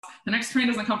The next train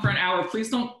doesn't come for an hour. Please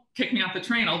don't kick me off the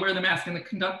train. I'll wear the mask. And the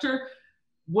conductor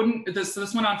wouldn't, this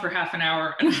went on for half an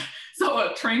hour. And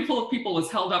so a train full of people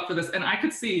was held up for this. And I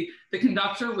could see the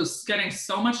conductor was getting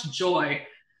so much joy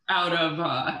out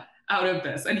of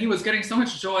this. And he was getting so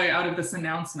much joy out of this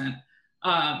announcement.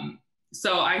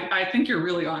 So I think you're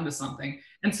really onto something.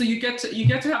 And so you get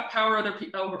to have power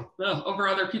over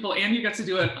other people, and you get to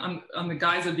do it on the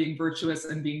guise of being virtuous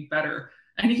and being better.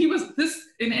 And he was this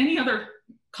in any other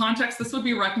context, this would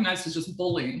be recognized as just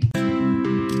bullying.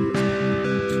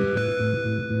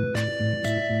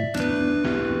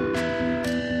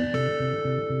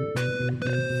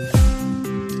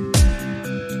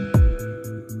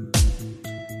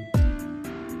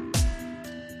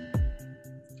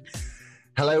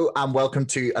 Hello and welcome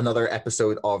to another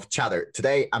episode of Chatter.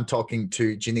 Today I'm talking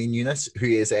to Janine Younes, who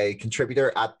is a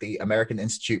contributor at the American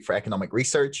Institute for Economic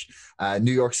Research, a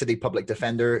New York City public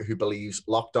defender who believes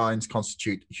lockdowns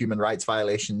constitute human rights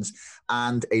violations,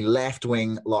 and a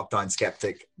left-wing lockdown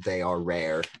skeptic. They are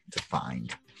rare to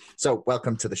find. So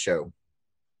welcome to the show.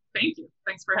 Thank you.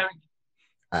 Thanks for having me.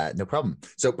 No problem.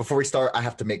 So before we start, I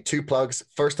have to make two plugs.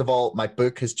 First of all, my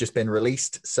book has just been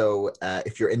released. So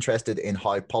if you're interested in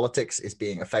how politics is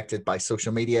being affected by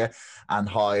social media and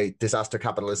how disaster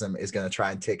capitalism is going to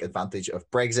try and take advantage of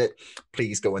Brexit,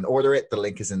 please go and order it. The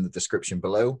link is in the description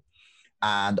below.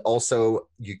 And also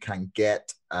you can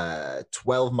get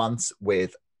 12 months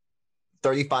with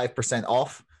 35%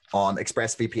 off on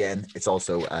ExpressVPN. It's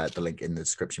also the link in the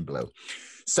description below.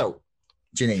 So,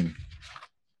 Janine,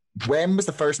 when was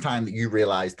the first time that you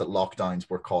realized that lockdowns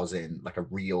were causing like a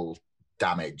real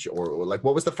damage, or like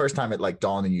what was the first time it like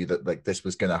dawned on you that like this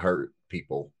was going to hurt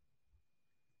people?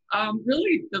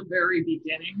 Really the very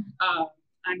beginning.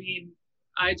 I mean,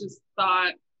 I just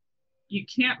thought you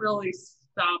can't really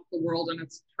stop the world in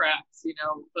its tracks. You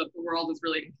know, the world is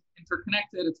really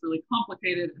interconnected. It's really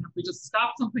complicated. And if we just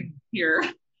stop something here,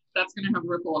 that's going to have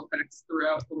ripple effects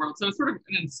throughout the world. So it's sort of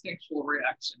an instinctual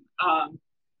reaction.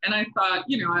 And I thought,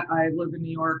 you know, I live in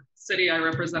New York City. I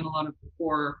represent a lot of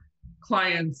poor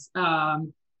clients.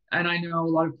 And I know a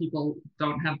lot of people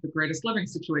don't have the greatest living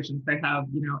situations. They have,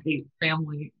 you know, eight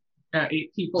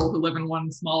people who live in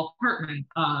one small apartment,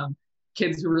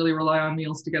 kids who really rely on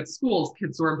meals to get to schools,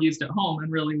 kids who are abused at home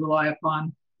and really rely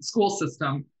upon the school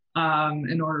system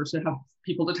in order to have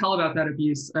people to tell about that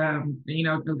abuse. You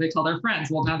know, they tell their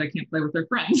friends, well, now they can't play with their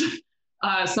friends.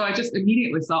 So I just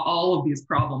immediately saw all of these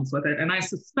problems with it. And I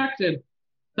suspected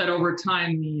that over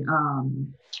time, you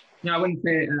know, I wouldn't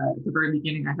say at the very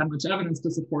beginning I had much evidence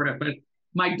to support it, but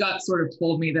my gut sort of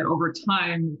told me that over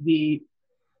time, the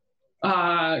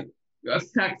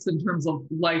effects in terms of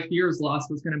life years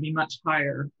lost was going to be much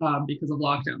higher because of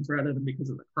lockdowns rather than because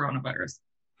of the coronavirus.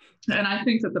 And I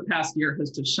think that the past year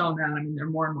has just shown that. I mean, there are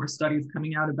more and more studies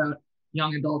coming out about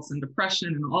young adults and depression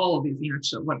and all of these, you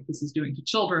know, what this is doing to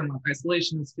children, what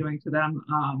isolation is doing to them.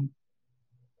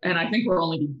 And I think we're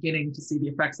only beginning to see the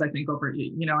effects, I think, over,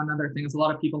 you know, another thing is a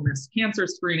lot of people miss cancer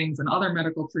screenings and other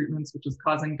medical treatments, which is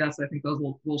causing deaths. I think those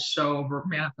will show or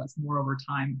manifest more over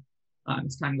time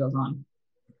as time goes on.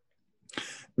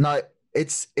 Now,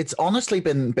 it's honestly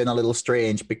been a little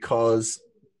strange because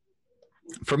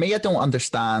for me, I don't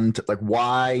understand like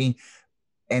why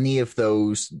any of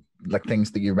those like things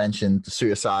that you mentioned,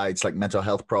 suicides, like mental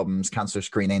health problems, cancer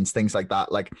screenings, things like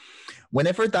that. Like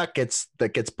whenever that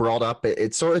gets brought up,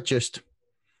 it's sort of just,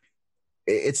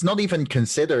 it's not even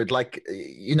considered. Like,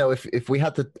 you know, if we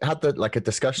had like a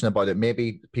discussion about it,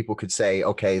 maybe people could say,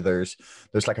 okay, there's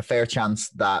like a fair chance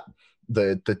that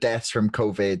the deaths from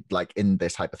COVID, like in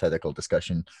this hypothetical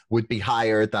discussion, would be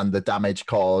higher than the damage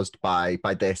caused by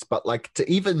this. But like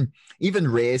to even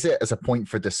raise it as a point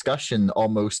for discussion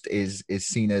almost is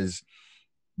seen as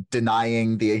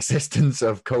denying the existence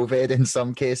of COVID in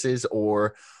some cases,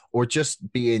 or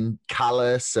just being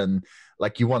callous and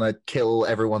like you want to kill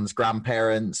everyone's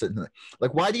grandparents. And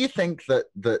like, why do you think that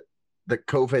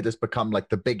COVID has become like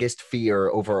the biggest fear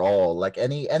overall? Like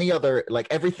any other, like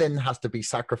everything has to be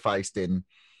sacrificed in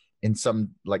some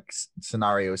like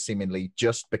scenarios seemingly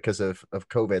just because of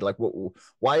COVID. Like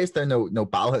why is there no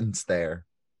balance there?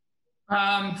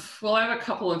 Well, I have a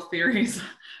couple of theories.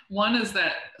 One is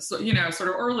that, so, you know, sort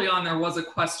of early on, there was a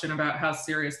question about how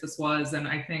serious this was. And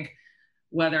I think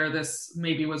whether this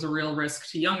maybe was a real risk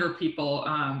to younger people,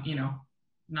 you know,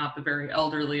 not the very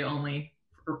elderly only,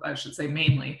 or I should say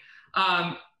mainly.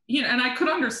 You know, and I could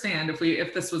understand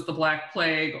if this was the Black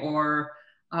Plague or,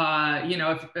 you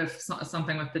know, if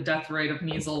something with the death rate of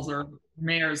measles or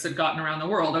MERS had gotten around the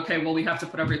world, okay, well, we have to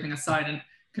put everything aside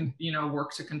and, you know,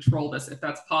 work to control this if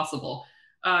that's possible.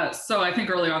 So I think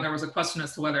early on there was a question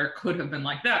as to whether it could have been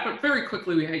like that, but very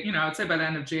quickly we had, I'd say by the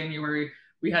end of January,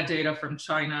 we had data from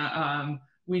China.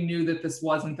 We knew that this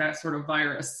wasn't that sort of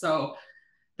virus. So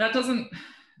that doesn't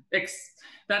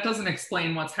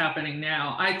explain what's happening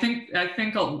now. I think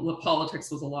the politics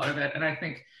was a lot of it, and I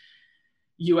think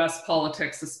U.S.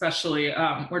 politics, especially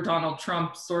where Donald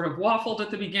Trump sort of waffled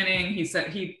at the beginning. He said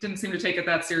he didn't seem to take it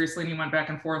that seriously, and he went back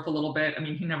and forth a little bit. I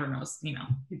mean, he never knows, he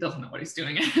doesn't know what he's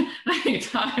doing at any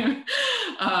time.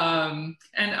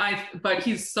 But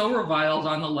he's so reviled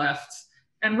on the left,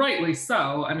 and rightly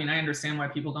so. I mean, I understand why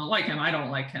people don't like him. I don't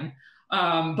like him.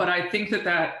 But I think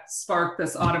that sparked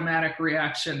this automatic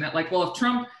reaction that, like, well, if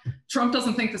Trump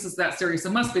doesn't think this is that serious,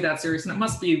 it must be that serious, and it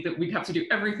must be that we have to do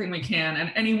everything we can,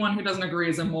 and anyone who doesn't agree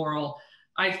is immoral.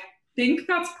 I think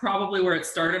that's probably where it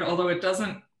started, although it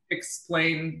doesn't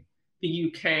explain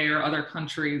the UK or other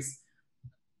countries,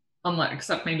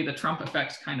 except maybe the Trump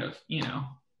effect kind of,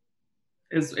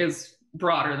 is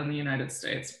broader than the United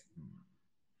States.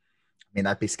 I mean,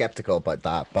 I'd be skeptical about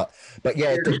that, but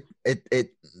yeah,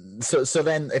 so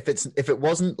then if it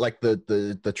wasn't like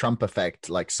the Trump effect,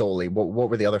 like solely, what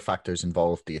were the other factors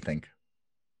involved, do you think?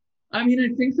 I mean, I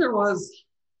think there was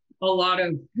a lot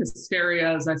of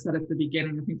hysteria, as I said at the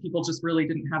beginning. I think people just really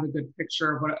didn't have a good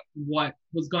picture of what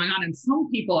was going on, and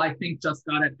some people, I think, just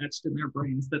got it etched in their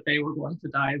brains that they were going to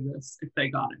die of this if they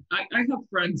got it. I have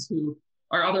friends who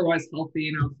are otherwise healthy,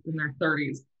 in their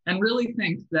 30s, and really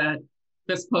think that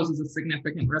this poses a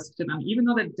significant risk to them, even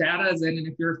though the data is in, and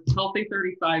if you're a healthy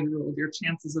 35-year-old, your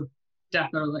chances of death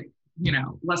are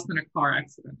less than a car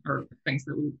accident, or things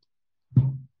that we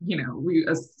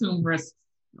assume risks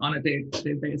on a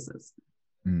day-to-day basis.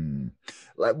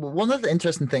 Like, one of the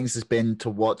interesting things has been to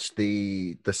watch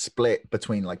the split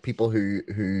between like people who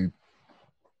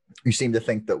seem to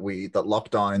think that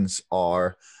lockdowns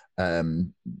are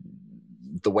the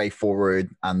way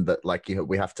forward, and that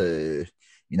we have to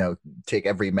take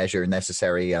every measure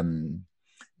necessary, and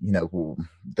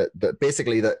that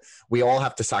basically that we all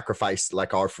have to sacrifice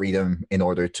like our freedom in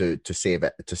order to save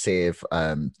the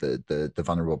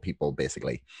vulnerable people,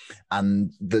 basically.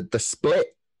 And the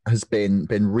split has been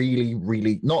really,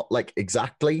 really not like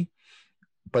exactly,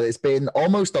 but it's been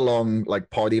almost along like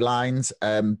party lines.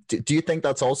 Do you think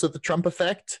that's also the Trump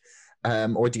effect,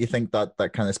 or do you think that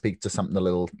kind of speaks to something a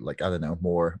little, like, I don't know,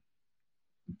 more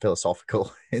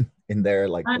philosophical in their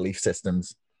like belief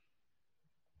systems?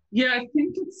 Yeah, I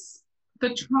think it's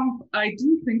I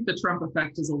do think the Trump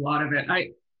effect is a lot of it.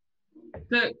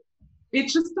 It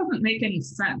just doesn't make any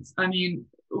sense. I mean,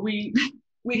 we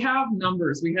have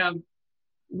numbers, we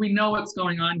know what's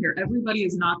going on here. Everybody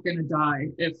is not going to die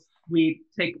if we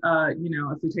take a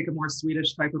more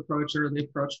Swedish type approach, or the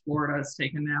approach Florida has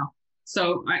taken now.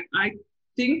 So I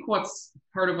think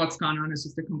part of what's gone on is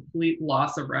just a complete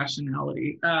loss of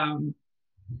rationality.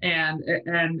 And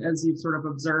as you've sort of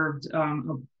observed,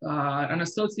 an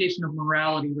association of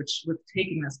morality, with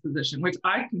taking this position, which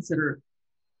I consider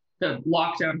the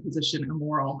lockdown position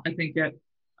immoral. I think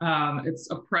it's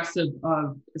oppressive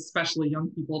of especially young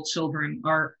people. Children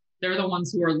they're the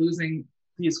ones who are losing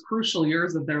these crucial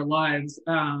years of their lives,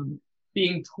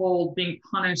 being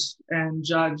punished and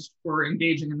judged for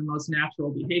engaging in the most natural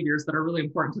behaviors that are really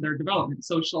important to their development,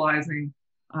 socializing,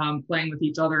 playing with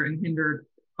each other unhindered.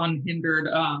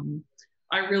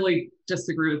 I really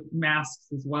disagree with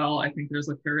masks as well. I think there's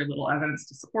very little evidence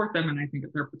to support them, and I think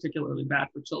that they're particularly bad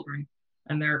for children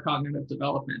and their cognitive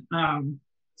development.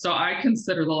 So I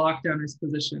consider the lockdowners'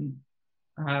 position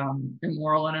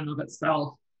immoral in and of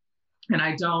itself, and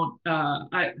I don't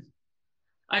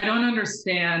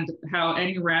understand how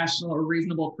any rational or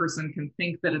reasonable person can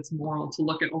think that it's moral to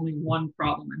look at only one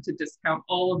problem and to discount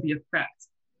all of the effects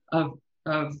of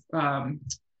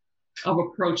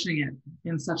approaching it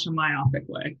in such a myopic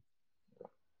way.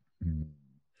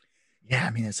 Yeah,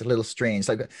 I mean, it's a little strange.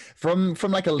 Like from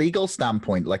like a legal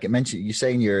standpoint, like it mentioned, you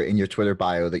say in your Twitter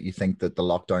bio that you think that the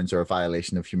lockdowns are a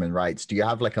violation of human rights. Do you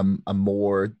have like a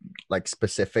more like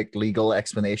specific legal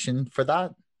explanation for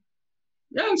that?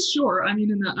 Yeah, sure. I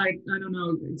mean, I don't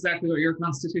know exactly what your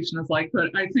constitution is like,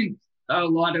 but I think a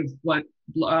lot of what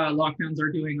lockdowns are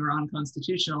doing are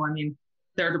unconstitutional. I mean,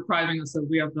 they're depriving us of,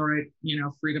 we have the right,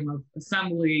 freedom of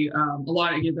assembly. There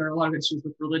are a lot of issues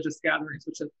with religious gatherings,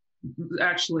 which have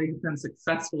actually been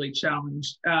successfully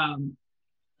challenged. The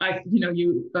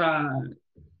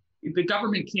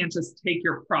government can't just take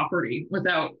your property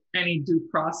without any due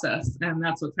process, and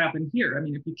that's what's happened here. I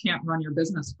mean, if you can't run your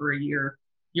business for a year,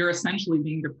 you're essentially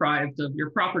being deprived of your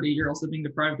property. You're also being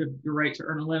deprived of your right to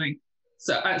earn a living.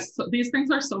 So these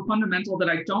things are so fundamental that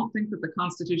I don't think that the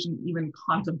Constitution even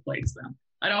contemplates them.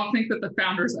 I don't think that the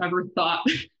founders ever thought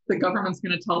the government's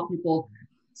going to tell people,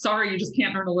 sorry, you just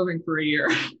can't earn a living for a year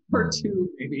or two,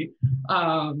 maybe.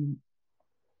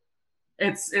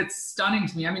 It's stunning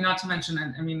to me. I mean, not to mention,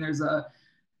 I mean, there's a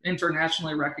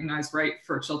internationally recognized right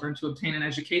for children to obtain an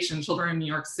education. Children in New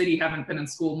York City haven't been in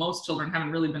school. Most children haven't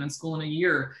really been in school in a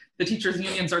year. The teachers'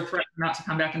 unions are threatening not to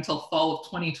come back until fall of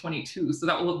 2022. So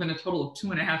that will have been a total of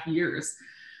 2.5 years.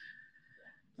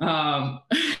 Yeah.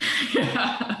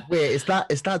 Wait, is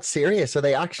that serious? Are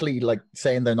they actually like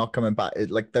saying they're not coming back?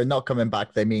 Like they're not coming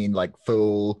back? They mean like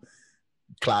full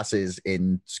classes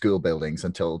in school buildings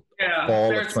until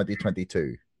fall of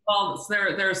 2022? Well,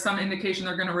 there's some indication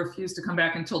they're going to refuse to come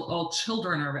back until all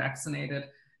children are vaccinated.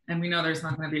 And we know there's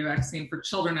not going to be a vaccine for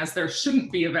children, as there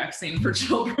shouldn't be a vaccine for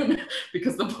children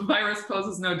because the virus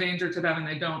poses no danger to them, and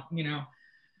they don't, we know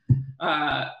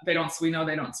they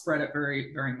don't spread it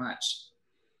very, very much.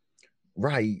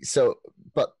 Right. So,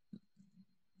 but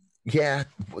yeah,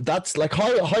 that's like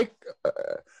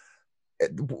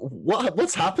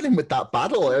what's happening with that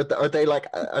battle? Are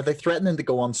they threatening to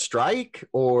go on strike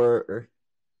or?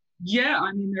 Yeah,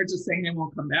 I mean, they're just saying they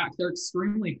won't come back. They're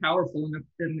extremely powerful in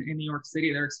New York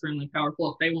City. They're extremely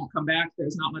powerful. If they won't come back,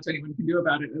 there's not much anyone can do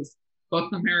about it, as both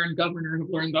the mayor and governor have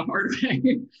learned the hard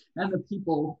way, and the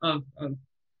people of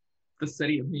the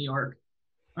city of New York.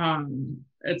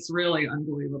 It's really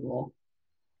unbelievable.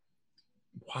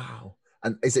 Wow.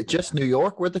 And is it just New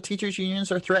York where the teachers'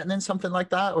 unions are threatening something like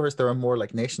that, or is there a more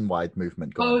like nationwide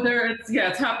movement going on?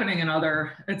 It's happening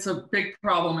it's a big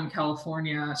problem in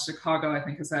California. Chicago, I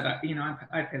think, has had I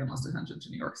pay the most attention to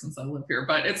New York since I live here,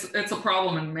 but it's a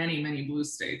problem in many, many blue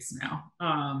states now.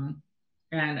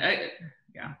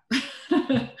 Yeah.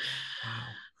 Wow.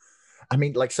 I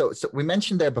mean, like, so we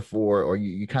mentioned there before, or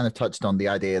you kind of touched on the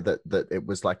idea that it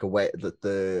was like a way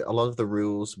that a lot of the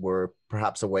rules were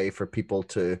perhaps a way for people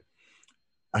to,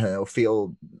 I don't know,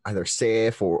 feel either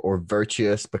safe or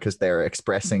virtuous because they're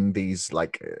expressing these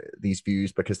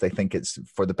views because they think it's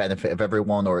for the benefit of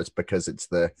everyone, or it's because it's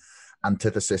the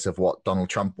antithesis of what Donald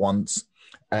Trump wants.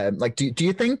 Like, do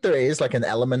you think there is like an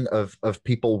element of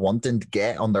people wanting to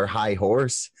get on their high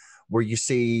horse, where you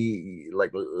see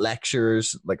like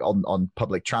lectures like on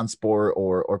public transport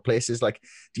or places? Like,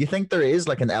 do you think there is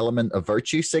like an element of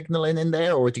virtue signaling in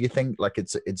there, or do you think like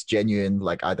it's genuine,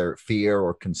 like either fear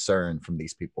or concern from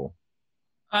these people?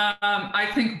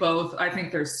 I think both. I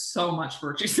think there's so much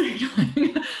virtue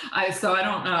signaling.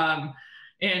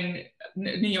 In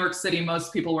New York City,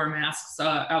 most people wear masks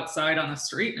outside on the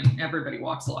street, and everybody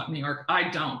walks a lot in New York. I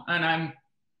don't, and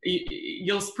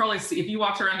you'll probably see, if you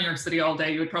walked around New York City all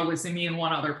day, you would probably see me and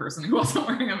one other person who wasn't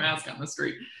wearing a mask on the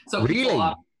street. So really?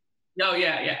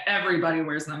 Yeah, everybody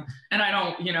wears them. And I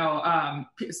don't,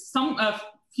 some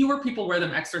fewer people wear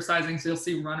them exercising, so you'll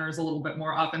see runners a little bit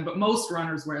more often, but most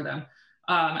runners wear them.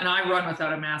 And I run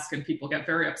without a mask and people get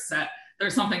very upset.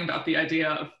 There's something about the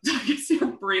idea of, I guess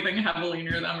you're breathing heavily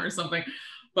near them or something.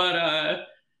 But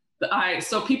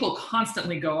so people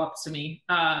constantly go up to me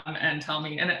and tell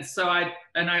me, and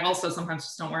I also sometimes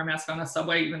just don't wear a mask on the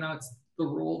subway, even though it's the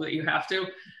rule that you have to.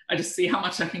 I just see how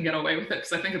much I can get away with it,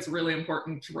 because I think it's really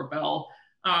important to rebel.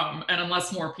 And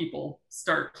unless more people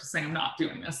start saying I'm not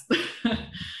doing this,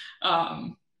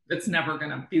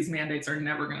 these mandates are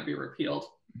never gonna be repealed.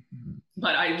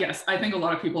 But I think a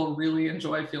lot of people really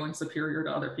enjoy feeling superior to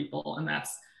other people, and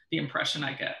that's the impression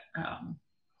I get.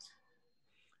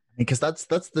 Because that's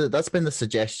been the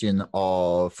suggestion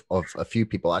of a few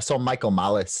people. I saw Michael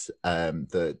Malice,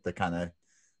 the kind of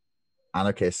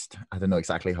anarchist, I don't know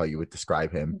exactly how you would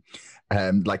describe him,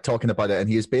 like talking about it, and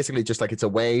he was basically just like, it's a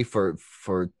way for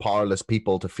powerless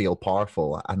people to feel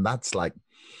powerful, and that's like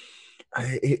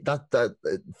that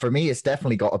for me, it's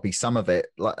definitely got to be some of it.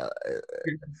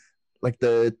 Like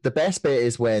the best bit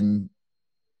is when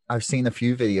I've seen a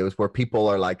few videos where people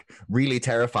are like really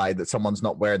terrified that someone's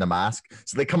not wearing a mask,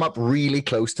 so they come up really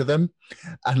close to them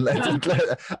and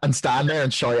and stand there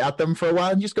and shout at them for a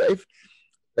while. And just go,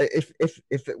 if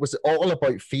it was all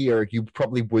about fear, you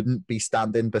probably wouldn't be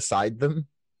standing beside them.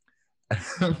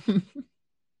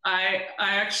 I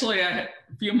actually, a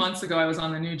few months ago, I was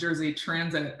on the New Jersey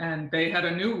Transit, and they had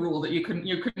a new rule that you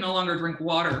could no longer drink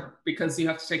water because you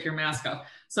have to take your mask off.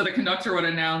 So the conductor would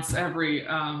announce every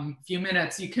few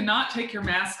minutes, you cannot take your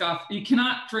mask off. You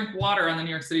cannot drink water on the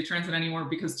New York City Transit anymore,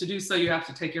 because to do so, you have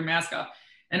to take your mask off.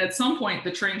 And at some point,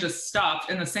 the train just stopped,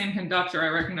 and the same conductor, I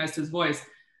recognized his voice,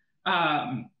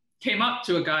 came up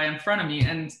to a guy in front of me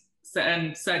and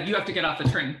said, you have to get off the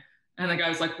train. And the guy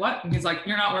was like, what? And he's like,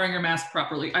 you're not wearing your mask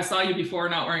properly. I saw you before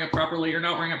not wearing it properly. You're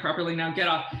not wearing it properly. Now get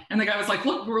off. And the guy was like,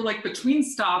 look, we're like between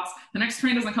stops. The next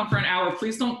train doesn't come for an hour.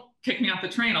 Please don't kick me off the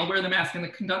train, I'll wear the mask. And the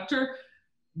conductor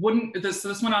wouldn't, this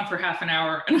went on for half an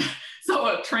hour. And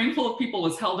so a train full of people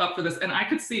was held up for this. And I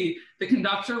could see the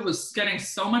conductor was getting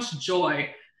so much joy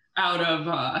out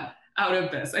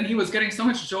of this. And he was getting so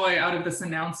much joy out of this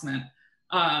announcement.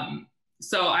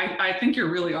 So I think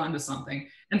you're really onto something.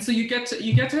 And so you get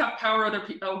to have power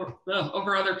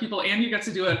over other people, and you get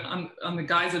to do it on the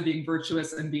guise of being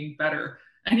virtuous and being better.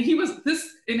 And he was this,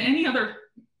 in any other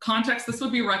context, this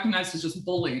would be recognized as just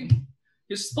bullying.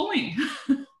 It's just bullying.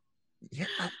 Yeah,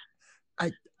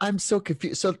 I'm so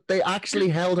confused. So they actually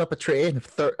held up a train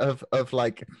of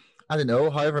like, I don't know,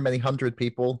 however many hundred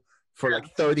people for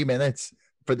like 30 minutes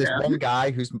for this one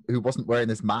guy who wasn't wearing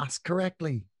his mask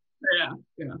correctly.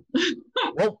 Yeah.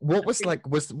 What was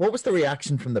the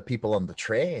reaction from the people on the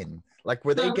train? Like,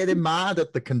 were they getting mad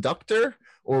at the conductor,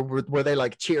 or were they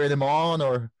like cheering him on,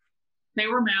 or? They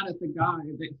were mad at the guy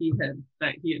that he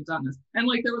had done this. And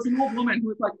like, there was an old woman who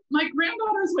was like, my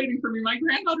granddaughter's waiting for me. My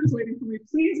granddaughter's waiting for me.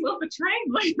 Please move the train.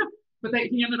 Like, but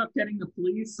he ended up getting the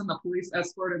police, and the police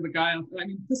escorted the guy up. I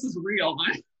mean, this is real.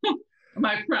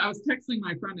 I was texting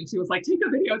my friend, and she was like, take a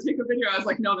video. I was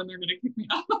like, no, then they're going to kick me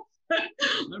off.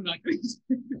 I'm not going to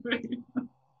take a video.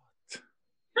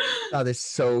 That is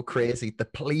so crazy. The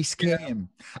police came.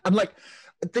 Yeah. I'm like,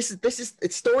 this is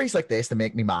it's stories like this that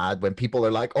make me mad, when people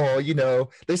are like, oh, you know,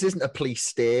 this isn't a police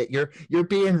state, you're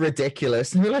being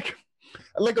ridiculous. And you're like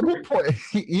at what point,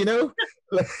 you know,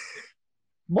 like,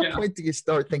 what point do you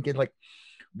start thinking, like,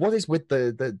 what is with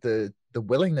the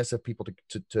willingness of people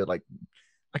to like,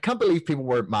 I can't believe people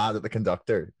weren't mad at the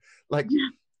conductor. Like,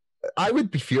 I would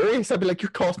be furious. I'd be like, you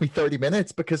cost me 30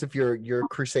 minutes because of your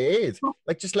crusade.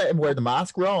 Like, just let him wear the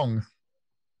mask wrong.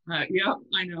 Yeah,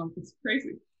 I know. It's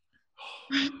crazy.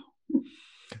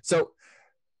 So,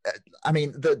 I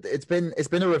mean, it's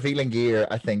been a revealing year,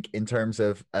 I think, in terms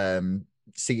of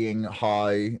seeing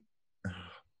how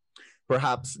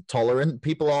perhaps tolerant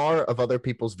people are of other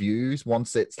people's views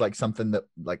once it's like something that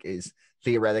like is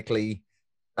theoretically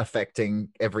affecting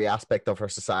every aspect of our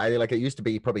society. Like, it used to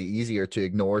be probably easier to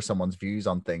ignore someone's views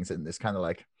on things, and it's kind of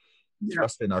like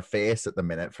thrust in our face at the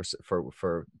minute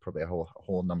for probably a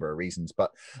whole number of reasons.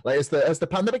 But like, has the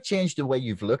pandemic changed the way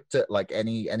you've looked at like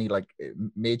any like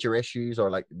major issues, or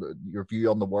like your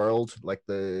view on the world, like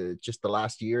just the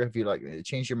last year? Have you like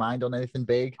changed your mind on anything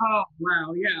big? Oh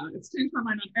wow, yeah, it's changed my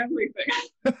mind on everything.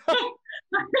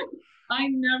 I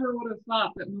never would have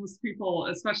thought that most people,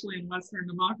 especially in Western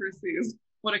democracies,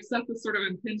 would accept this sort of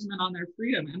impingement on their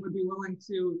freedom and would be willing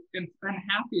to and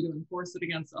happy to enforce it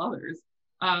against others.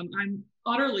 I'm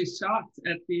utterly shocked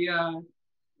at the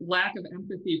lack of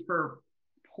empathy for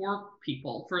poor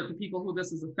people, for the people who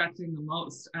this is affecting the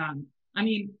most. I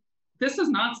mean, this is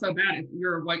not so bad if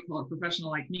you're a white collar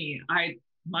professional like me.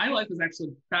 My life is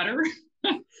actually better.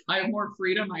 I have more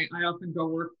freedom. I often go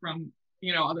work from,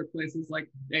 other places like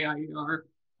AIER.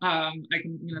 I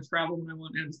can, travel when I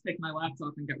want and just take my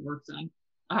laptop and get work done.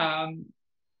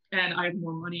 And I have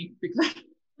more money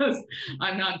because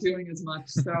I'm not doing as much.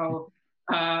 So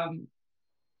I'm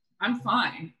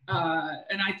fine.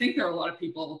 And I think there are a lot of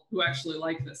people who actually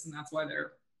like this, and that's why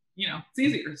they're, it's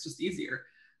easier. It's just easier.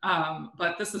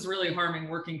 But this is really harming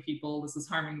working people. This is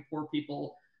harming poor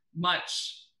people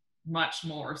much, much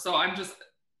more. So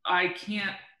I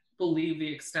can't believe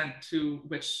the extent to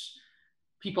which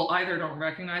people either don't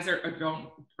recognize it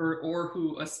or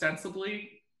who ostensibly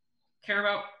care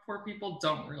about poor people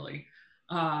don't really.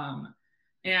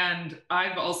 And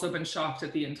I've also been shocked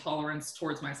at the intolerance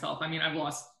towards myself. I mean, I've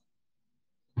lost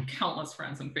countless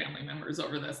friends and family members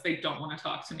over this. They don't want to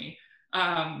talk to me.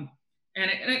 And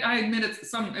I admit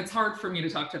it's hard for me to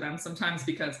talk to them sometimes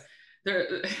because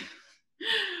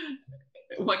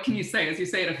what can you say? As you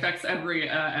say, it affects every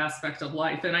aspect of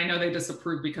life. And I know they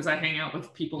disapprove because I hang out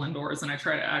with people indoors and I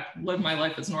try to live my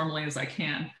life as normally as I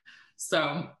can.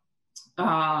 So,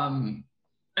 and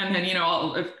then,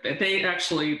 if they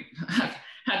actually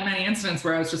had many incidents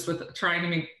where I was just trying to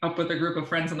meet up with a group of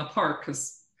friends in the park,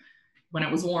 because when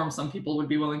it was warm, some people would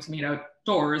be willing to meet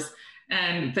outdoors,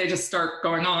 and they just start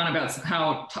going on about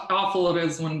how awful it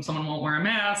is when someone won't wear a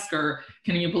mask, or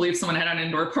can you believe someone had an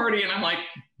indoor party? And I'm like,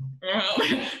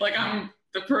 like I'm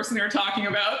the person you're talking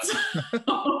about. So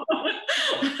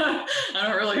I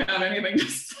don't really have anything to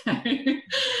say.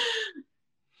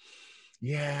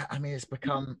 Yeah, I mean, it's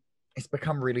become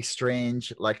really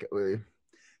strange. Like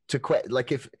to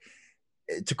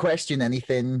question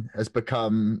anything has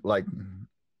become like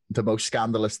the most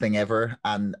scandalous thing ever,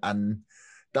 and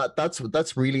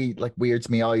that's really like weirds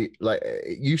me out. Like,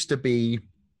 it used to be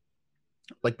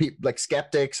like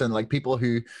skeptics and like people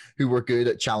who were good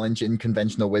at challenging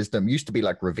conventional wisdom used to be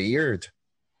like revered.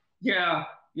 Yeah.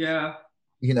 Yeah.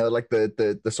 You know, like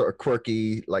the sort of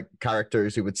quirky like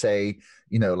characters who would say,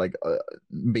 you know, like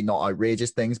maybe not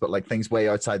outrageous things, but like things way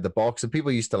outside the box. And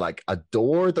people used to like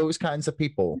adore those kinds of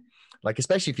people. Like,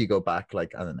 especially if you go back,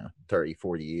 like, I don't know, 30,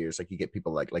 40 years, like you get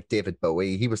people like David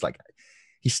Bowie. He was like,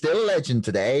 he's still a legend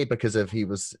today because of he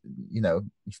was, you know,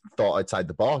 he thought outside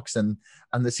the box. And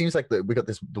it seems like that we got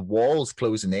the walls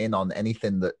closing in on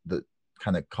anything that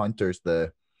kind of counters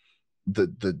the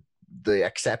the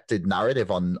accepted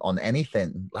narrative on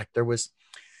anything. Like there was,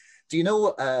 do you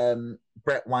know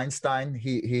Brett Weinstein?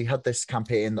 He had this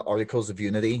campaign, the Articles of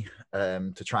Unity,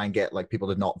 to try and get like people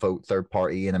to not vote third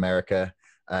party in America.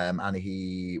 And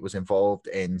he was involved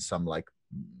in some like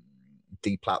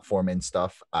deplatforming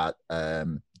stuff at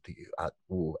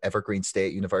Evergreen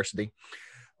State University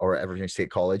or Evergreen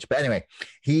State College. But anyway,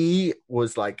 he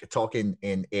was like talking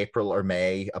in April or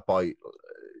May about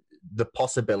the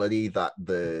possibility that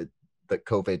that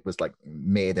COVID was like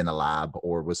made in a lab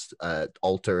or was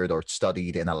altered or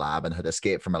studied in a lab and had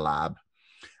escaped from a lab.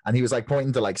 And he was like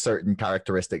pointing to like certain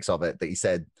characteristics of it that he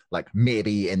said like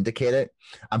maybe indicate it,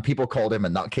 and people called him a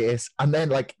nutcase. And then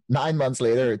like 9 months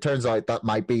later, it turns out that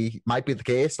might be the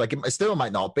case. Like it still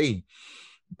might not be,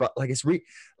 but like it's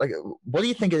like what do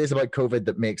you think it is about COVID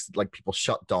that makes like people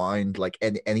shut down like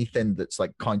anything that's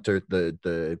like counter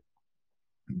the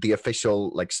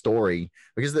official like story?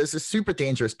 Because there's a super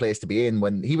dangerous place to be in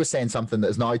when he was saying something that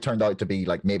has now turned out to be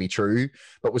like maybe true,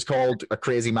 but was called a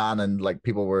crazy man, and like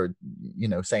people were, you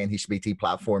know, saying he should be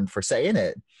deplatformed for saying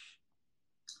it.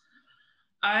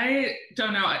 I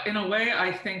don't know. In a way,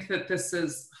 I think that this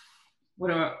is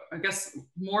I guess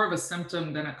more of a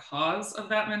symptom than a cause of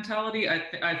that mentality.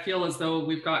 I feel as though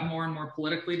we've gotten more and more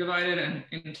politically divided and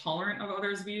intolerant of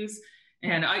others' views.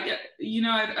 And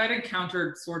I'd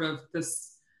encountered sort of this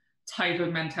type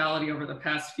of mentality over the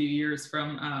past few years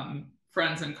from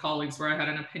friends and colleagues where I had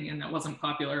an opinion that wasn't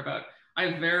popular about. I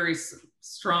have very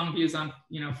strong views on,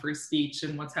 free speech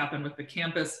and what's happened with the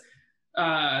campus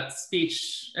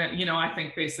speech. I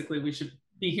think basically we should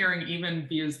be hearing even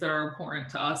views that are important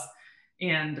to us,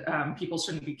 and people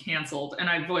shouldn't be canceled. And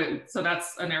so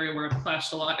that's an area where I've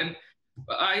clashed a lot. And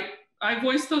I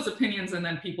voiced those opinions, and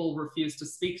then people refused to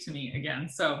speak to me again.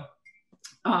 So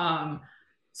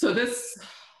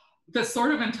this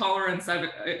sort of intolerance I've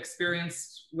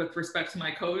experienced with respect to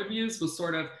my COVID views was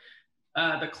sort of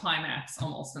the climax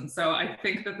almost. And so I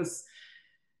think that this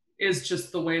is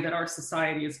just the way that our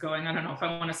society is going. I don't know if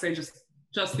I want to say just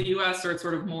the US, or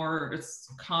it's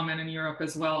common in Europe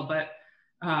as well. But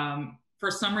for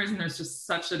some reason, there's just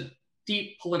such a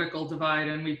deep political divide,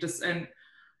 and we've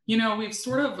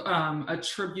sort of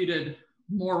attributed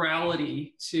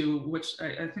morality to, which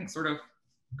I think sort of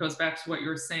goes back to what you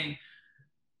were saying.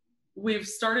 We've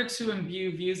started to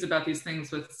imbue views about these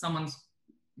things with someone's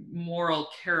moral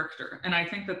character. And I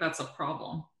think that that's a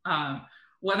problem.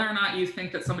 Whether or not you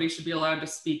think that somebody should be allowed to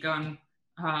speak on,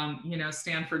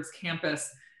 Stanford's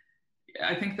campus,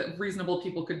 I think that reasonable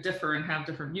people could differ and have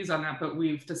different views on that, but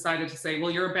we've decided to say, well,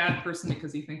 you're a bad person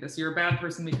because you think this. You're a bad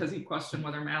person because you question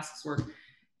whether masks work.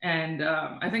 And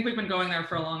I think we've been going there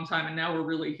for a long time, and now we're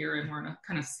really here, and we're in a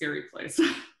kind of scary place.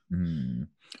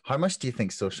 How much do you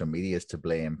think social media is to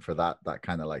blame for that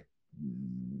kind of like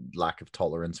lack of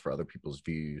tolerance for other people's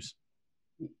views?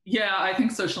 Yeah, I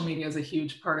think social media is a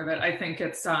huge part of it. I think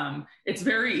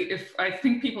I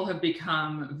think people have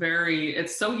become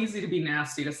it's so easy to be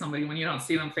nasty to somebody when you don't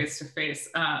see them face to face.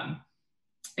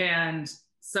 And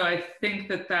so I think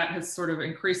that has sort of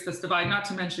increased this divide, not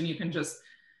to mention you can just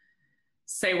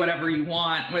say whatever you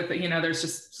want with it. There's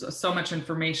just so much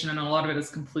information, and a lot of it is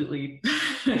completely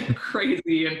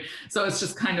crazy. And so it's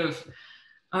just kind of,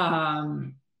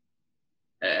 I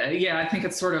think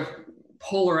it's sort of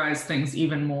polarized things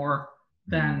even more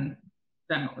than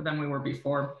we were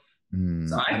before.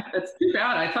 So it's too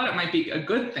bad. I thought it might be a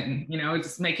good thing,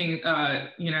 just making,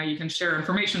 you can share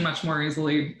information much more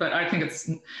easily, but I think it's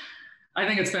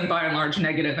been by and large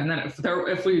negative. And then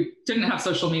if we didn't have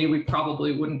social media, we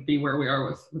probably wouldn't be where we are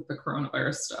with the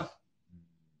coronavirus stuff.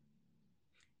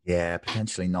 Yeah,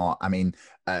 potentially not. I mean,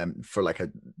 for like a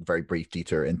very brief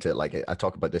detour into like, I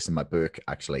talk about this in my book,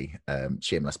 actually,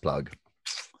 shameless plug,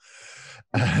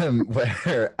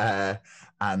 where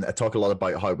and I talk a lot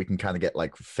about how we can kind of get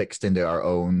like fixed into our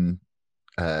own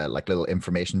like little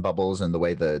information bubbles, and the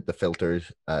way the filter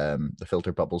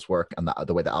bubbles work, and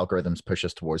the way the algorithms push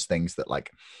us towards things that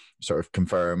like sort of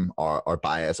confirm our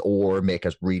bias or make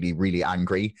us really, really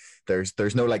angry.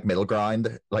 There's no like middle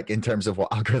ground, like in terms of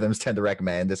what algorithms tend to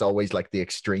recommend. It's always like the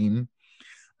extreme.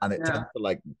 and it Yeah. tends to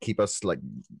like keep us like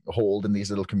hold in these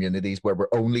little communities where we're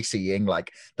only seeing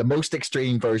like the most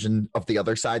extreme version of the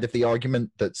other side of the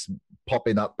argument that's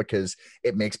popping up because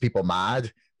it makes people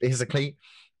mad, basically.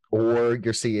 Or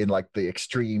you're seeing like the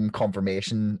extreme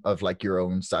confirmation of like your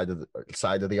own side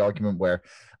of the argument, where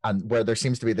there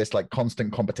seems to be this like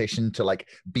constant competition to like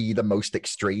be the most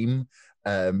extreme,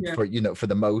 Yeah. for for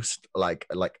the most like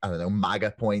I don't know,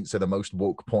 MAGA points or the most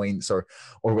woke points, or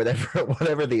whatever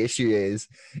whatever the issue is.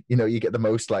 You get the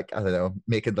most like, I don't know,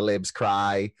 making the libs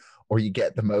cry, or you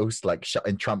get the most like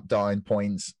shutting Trump down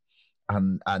points.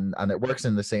 And it works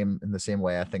in the same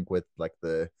way, I think, with like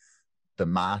the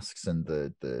masks and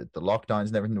the lockdowns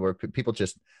and everything, where people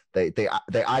just they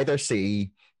either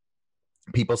see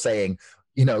people saying,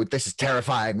 this is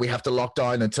terrifying, we have to lock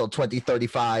down until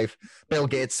 2035, Bill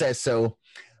Gates says so,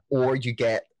 or you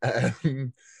get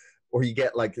or you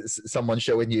get like someone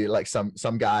showing you like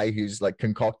some guy who's like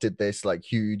concocted this like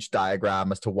huge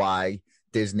diagram as to why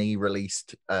Disney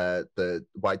released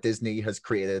why Disney has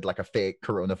created like a fake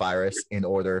coronavirus in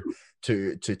order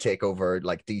to take over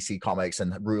like DC Comics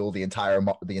and rule the entire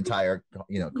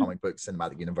comic book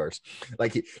cinematic universe.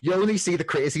 Like you only see the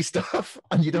crazy stuff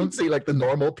and you don't see like the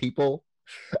normal people,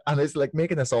 and it's like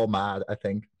making us all mad, I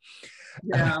think.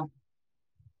 Yeah.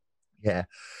 Yeah.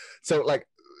 So like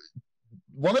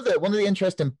one of the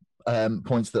interesting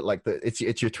points that like it's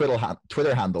your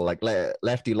Twitter handle, like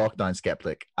Lefty Lockdown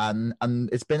Skeptic, and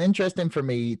it's been interesting for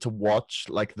me to watch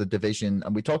like the division,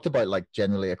 and we talked about like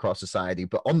generally across society,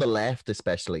 but on the left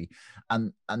especially,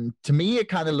 and to me it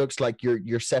kind of looks like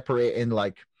you're separating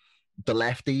like the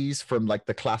lefties from like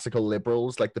the classical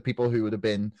liberals, like the people who would have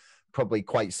been probably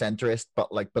quite centrist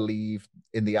but like believe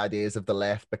in the ideas of the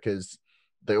left because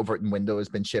the Overton window has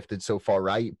been shifted so far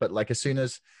right. But like as soon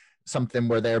as something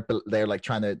where they're like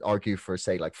trying to argue for,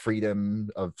 say, like freedom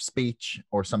of speech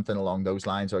or something along those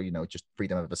lines, or just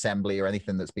freedom of assembly or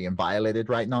anything that's being violated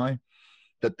right now,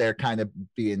 that they're kind of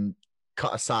being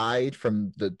cut aside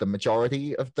from the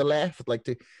majority of the left. Like,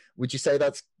 would you say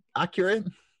that's accurate?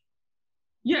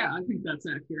 Yeah, I think that's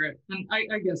accurate. And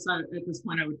I guess at this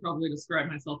point, I would probably describe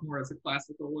myself more as a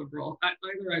classical liberal.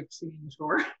 Either I've changed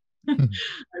or I've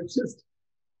just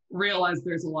realized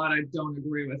there's a lot I don't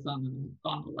agree with on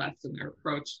the left and their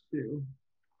approach to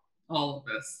all of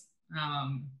this.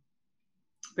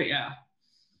 But yeah.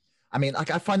 I mean, like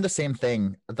I find the same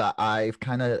thing, that I've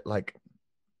kind of like,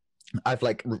 I've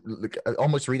like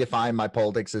almost redefined my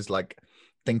politics as like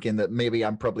thinking that maybe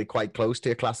I'm probably quite close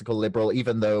to a classical liberal,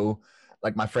 even though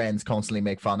like my friends constantly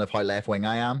make fun of how left wing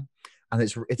I am. And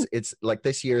it's like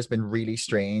this year has been really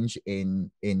strange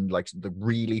in like the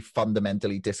really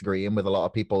fundamentally disagreeing with a lot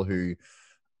of people who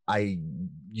I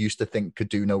used to think could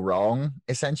do no wrong,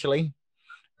 essentially.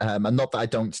 And not that I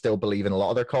don't still believe in a lot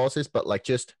of their causes, but like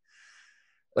just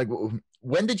like,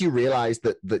 when did you realize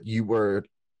that you were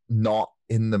not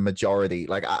in the majority?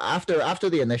 Like after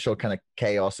the initial kind of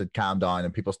chaos had calmed down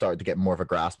and people started to get more of a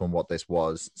grasp on what this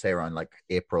was, say around like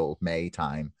April, May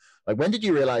time, like when did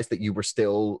you realize that you were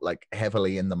still like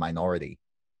heavily in the minority?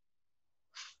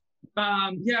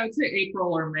 Yeah, I'd say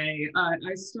April or May.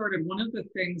 I started, one of the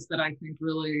things that I think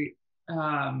really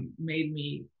made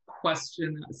me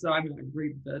question. So I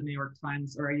read the New York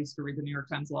Times, or I used to read the New York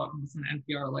Times a lot and listen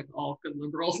to NPR, like all good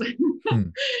liberals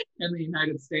in the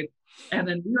United States. And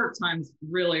then New York Times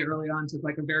really early on took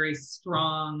like a very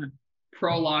strong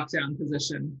pro-lockdown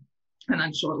position, and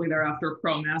then shortly thereafter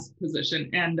pro-mask position.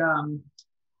 And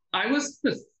I was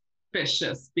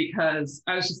suspicious because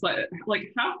I was just like,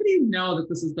 how could you know that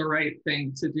this is the right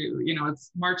thing to do? It's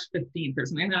March 15th or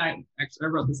something. And I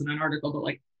wrote this in an article, but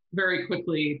like very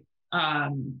quickly,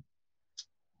 one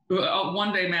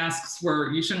day masks were,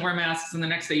 you shouldn't wear masks, and the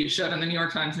next day you should. And the New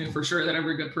York Times knew for sure that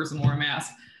every good person wore a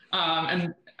mask.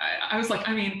 And I was like,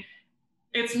 I mean,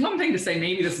 it's one thing to say,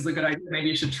 maybe this is a good idea, maybe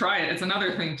you should try it. It's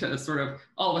another thing to sort of,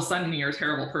 all of a sudden you're a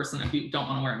terrible person if you don't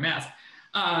want to wear a mask.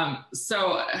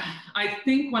 So I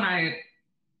think when I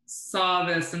saw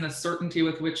this and the certainty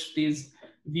with which these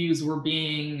views were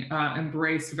being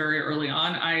embraced very early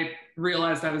on, I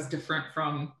realized I was different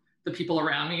from the people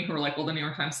around me who were like, well, the New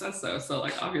York Times says so. So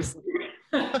like, obviously.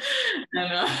 And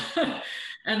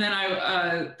then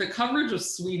the coverage of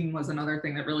Sweden was another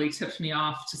thing that really tipped me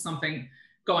off to something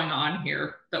going on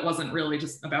here that wasn't really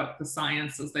just about the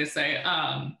science, as they say.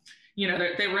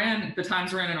 The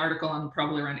Times ran an article on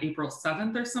probably around April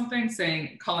 7th or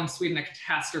something, calling Sweden a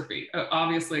catastrophe,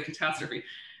 obviously a catastrophe.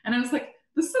 And I was like,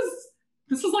 this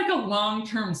is like a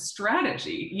long-term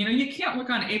strategy. You can't look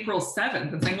on April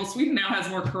 7th and say, well, Sweden now has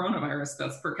more coronavirus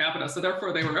deaths per capita, so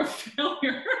therefore they were a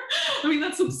failure. I mean,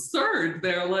 that's absurd.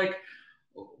 They're like,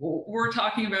 we're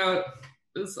talking about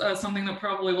is something that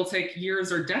probably will take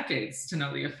years or decades to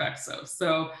know the effects of.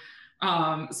 So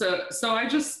I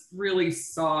just really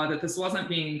saw that this wasn't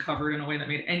being covered in a way that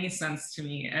made any sense to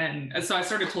me, and so I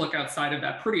started to look outside of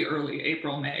that pretty early,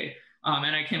 April, May,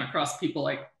 and I came across people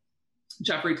like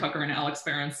Jeffrey Tucker and Alex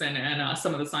Berenson and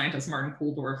some of the scientists, Martin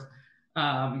Kulldorff,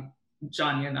 John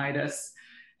Ioannidis,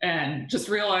 and just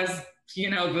realized,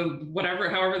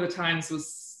 however the Times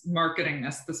was marketing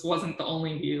this wasn't the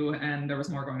only view, and there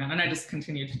was more going on. And I just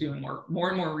continued to do more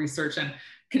and more research, and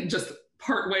can just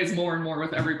part ways more and more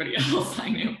with everybody else I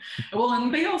knew. Well,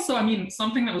 and they also,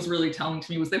 something that was really telling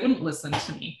to me was they wouldn't listen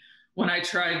to me when I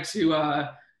tried to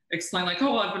explain, like,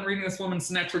 oh, well, I've been reading this woman,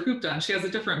 Sunetra Gupta, and she has a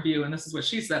different view, and this is what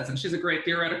she says, and she's a great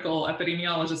theoretical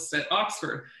epidemiologist at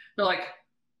Oxford. They're like,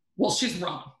 well, she's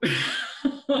wrong.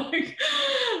 Like,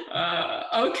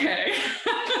 okay.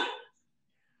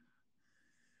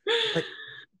 Like,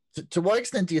 to what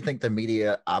extent do you think the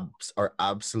media are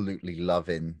absolutely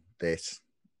loving this?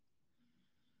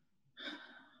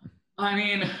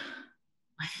 I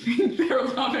think they're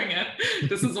loving it.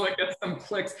 This is what gets them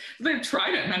clicks. They've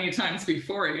tried it many times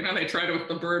before. They tried it with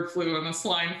the bird flu and the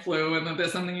swine flu and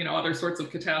this and other sorts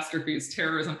of catastrophes,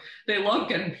 terrorism. They love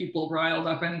getting people riled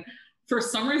up. And for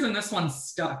some reason, this one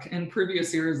stuck. In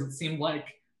previous years, it seemed like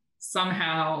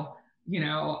somehow,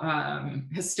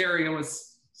 hysteria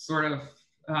was sort of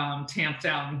tamped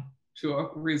down to a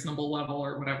reasonable level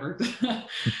or whatever.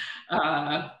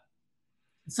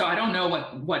 So I don't know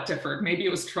what differed. Maybe it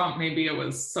was Trump, maybe it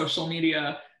was social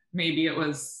media, maybe it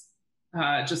was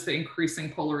just the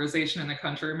increasing polarization in the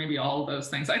country, maybe all of those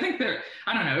things. I think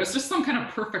I don't know, it's just some kind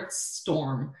of perfect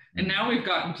storm. And now we've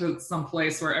gotten to some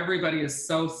place where everybody is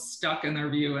so stuck in their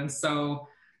view and so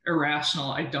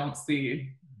irrational. I don't see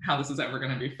how this is ever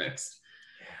going to be fixed.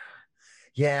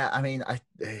 Yeah, I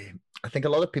think a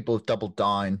lot of people have doubled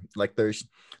down. Like there's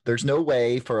no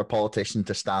way for a politician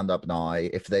to stand up now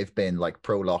if they've been like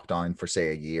pro lockdown for say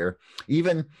a year.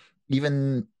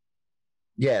 Even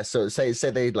yeah, so say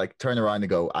they like turn around and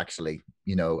go, actually,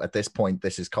 at this point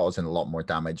this is causing a lot more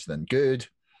damage than good.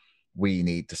 We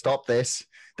need to stop this.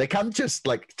 They can't just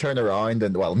like turn around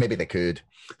and, well, maybe they could.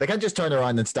 They can't just turn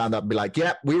around and stand up and be like,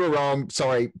 yeah, we were wrong.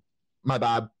 Sorry, my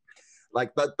bad.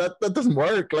 Like that doesn't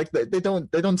work. Like they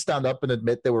don't stand up and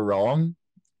admit they were wrong.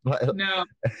 No.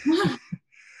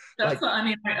 That's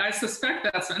I suspect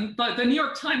but the New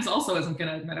York Times also isn't going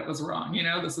to admit it was wrong.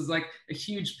 This is like a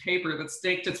huge paper that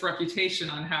staked its reputation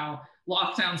on how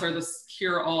lockdowns are the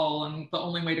cure all and the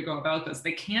only way to go about this.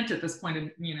 They can't at this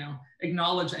point,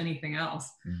 acknowledge anything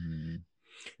else. Mm-hmm.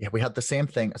 Yeah, we had the same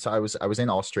thing. So I was in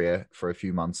Austria for a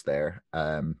few months there,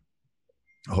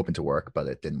 hoping to work, but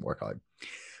it didn't work out.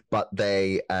 But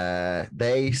they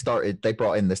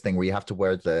brought in this thing where you have to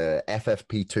wear the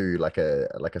FFP2 like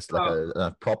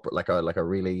a proper like a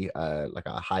really like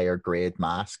a higher grade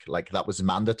mask. Like that was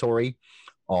mandatory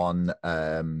on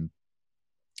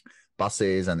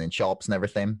buses and in shops and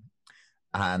everything.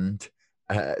 And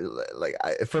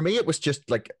for me it was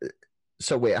just like,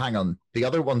 so wait, hang on, the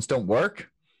other ones don't work?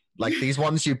 Like these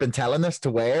ones you've been telling us to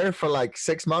wear for like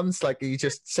 6 months, like, are you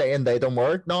just saying they don't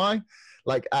work now?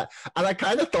 Like, and I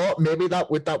kind of thought maybe that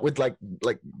would like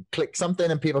click something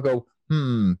and people go,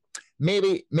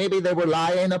 maybe they were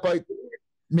lying about,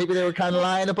 maybe they were kind of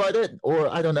lying about it, or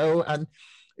I don't know. And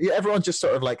everyone just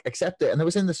sort of like accepted it. And it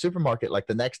was in the supermarket like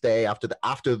the next day after the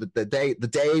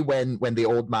day when the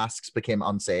old masks became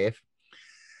unsafe.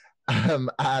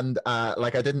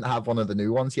 Like I didn't have one of the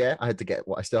new ones yet. I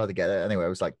still had to get it anyway. I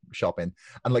was like shopping,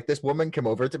 and like this woman came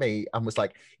over to me and was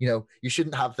like, you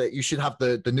should have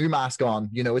the new mask on.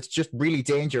 It's just really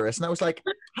dangerous. And I was like,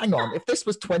 hang on, if this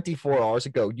was 24 hours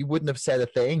ago, you wouldn't have said a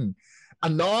thing.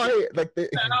 And now, like,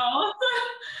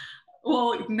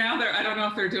 well, now I don't know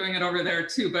if they're doing it over there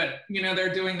too, but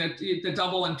they're doing the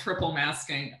double and triple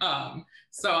masking.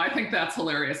 So I think that's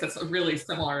hilarious. It's really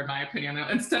similar in my opinion.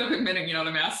 Instead of admitting,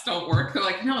 the masks don't work, they're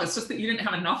like, no, it's just that you didn't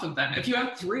have enough of them. If you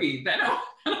have 3, then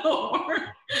it'll work.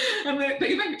 And they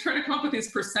even try to come up with these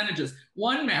percentages.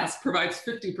 1 mask provides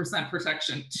 50%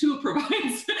 protection. 2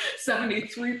 provides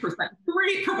 73%.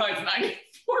 3 provides 94%.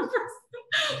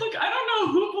 Like, I don't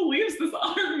know who believes this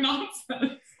utter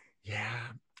nonsense. Yeah.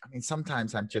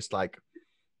 Sometimes I'm just like,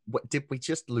 what, did we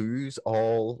just lose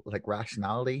all like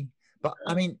rationality? But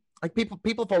like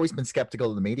people have always been skeptical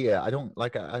of the media. I don't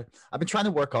like. I've been trying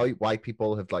to work out why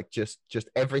people have like just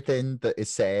everything that is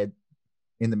said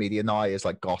in the media now is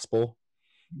like gospel.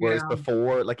 Whereas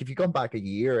before, like if you gone back a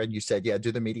year and you said, yeah,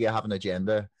 do the media have an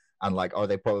agenda, and like are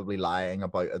they probably lying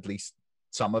about at least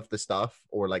some of the stuff,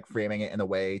 or like framing it in a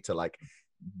way to like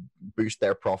boost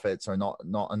their profits or not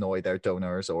annoy their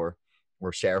donors or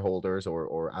or shareholders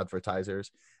or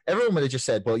advertisers, everyone would have just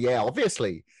said, well, yeah,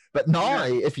 obviously. But now,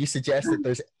 if you suggest that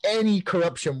there's any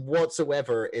corruption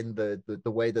whatsoever in the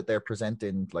way that they're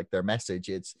presenting like their message,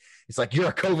 it's like you're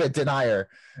a COVID denier.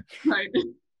 Right.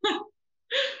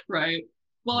 Right.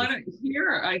 Well,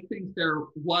 here I think there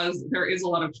is a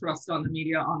lot of trust on the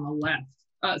media on the left.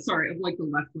 Sorry, like the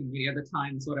left-wing media, the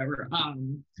Times, whatever.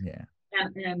 Yeah.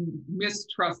 And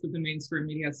mistrust of the mainstream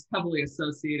media is heavily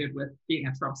associated with being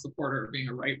a Trump supporter or being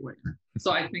a right-winger.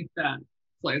 So I think that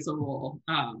plays a role.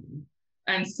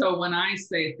 And so when I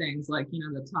say things like,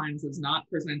 the Times is not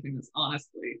presenting this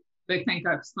honestly, they think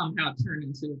I've somehow turned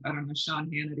into, I don't know, Sean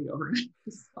Hannity overnight.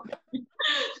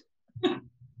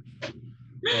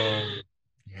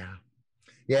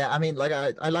 Yeah. I mean, like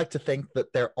I like to think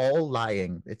that they're all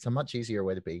lying. It's a much easier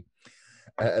way to be.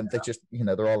 And they just,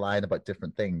 they're all lying about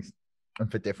different things and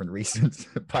for different reasons.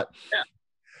 But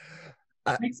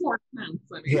makes more sense.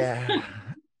 I mean. Yeah.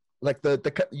 Like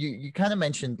you kind of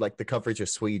mentioned like the coverage of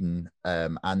Sweden,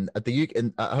 and at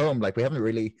at home, like we haven't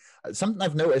really, something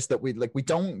I've noticed that we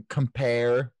don't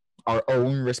compare our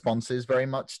own responses very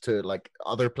much to like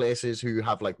other places who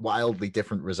have like wildly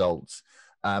different results.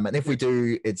 And if we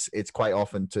do, it's quite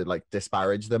often to like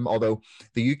disparage them. Although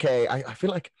the UK, I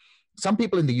feel like some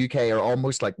people in the UK are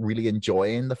almost like really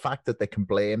enjoying the fact that they can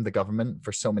blame the government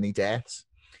for so many deaths,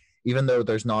 even though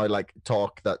there's now like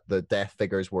talk that the death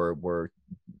figures were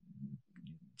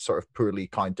sort of poorly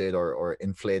counted or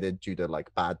inflated due to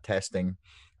like bad testing,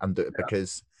 and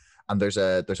because there's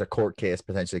a court case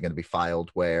potentially going to be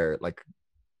filed where like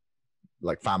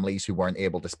families who weren't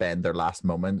able to spend their last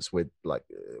moments with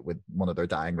one of their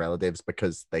dying relatives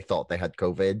because they thought they had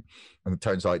COVID, and it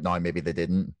turns out now maybe they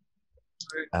didn't.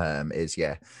 I'm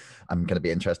going to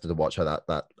be interested to watch how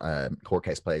that court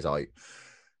case plays out.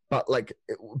 But like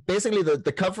basically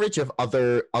the coverage of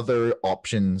other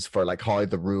options for like how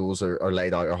the rules are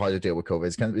laid out or how to deal with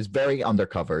COVID is very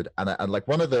undercovered. And like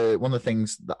one of the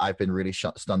things that I've been really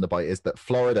stunned about is that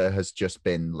Florida has just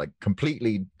been like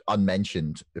completely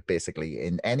unmentioned basically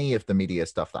in any of the media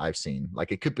stuff that I've seen.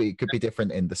 Like it could be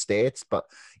different in the States, but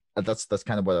that's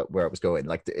kind of where I was going.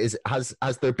 Like has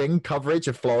there been coverage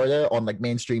of Florida on like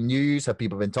mainstream news? Have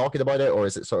people been talking about it, or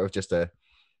is it sort of just a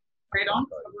they don't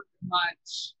cover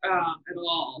much at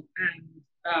all, and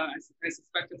I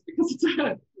suspect it's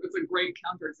because it's a great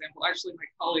counterexample. Actually, my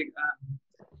colleague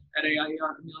at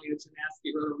AIER, Amelia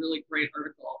Janaski, wrote a really great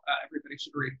article. Everybody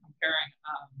should read, comparing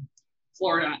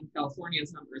Florida and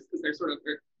California's numbers because they're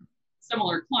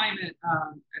similar climate,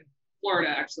 and Florida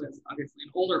actually has obviously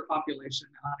an older population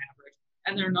on average,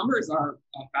 and their numbers are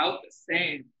about the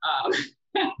same.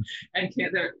 And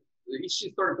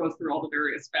she sort of goes through all the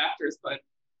various factors, but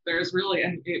there's really,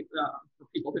 and for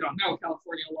people who don't know,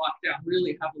 California locked down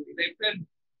really heavily.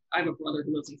 I have a brother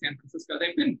who lives in San Francisco.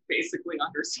 They've been basically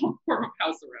under some form of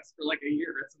house arrest for like a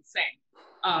year. It's insane.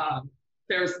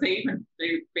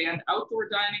 They banned outdoor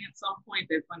dining at some point.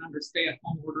 They've been under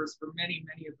stay-at-home orders for many,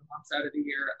 many of the months out of the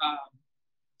year.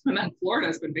 And then Florida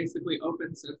has been basically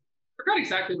open since, I forgot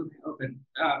exactly when they opened.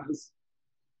 It was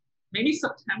maybe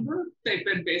September. They've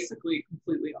been basically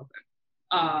completely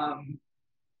open.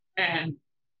 And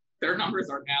their numbers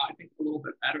are now, I think, a little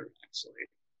bit better, actually.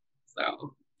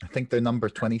 So I think they're number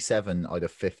 27 out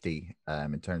of 50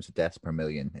 in terms of deaths per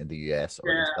million in the US.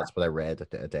 Or that's what I read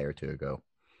a day or two ago.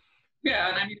 Yeah,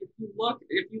 and I mean, if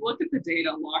you look at the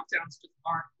data, lockdowns just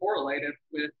aren't correlated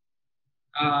with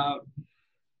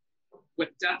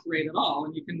death rate at all.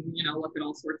 And you can, look at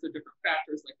all sorts of different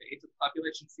factors like the age of the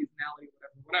population, seasonality,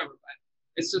 whatever. But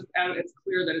it's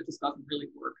clear that it just doesn't really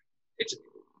work.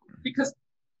 Because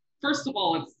first of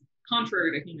all, it's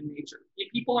contrary to human nature.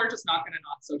 People are just not going to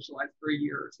not socialize for a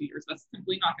year or 2 years. That's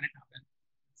simply not going to happen.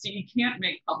 So you can't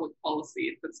make public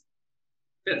policy that's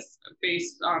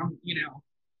based on,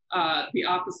 the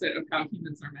opposite of how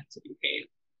humans are meant to behave.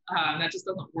 That just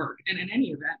doesn't work. And in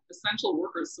any event, essential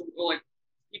workers, so like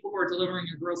people who are delivering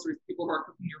your groceries, people who are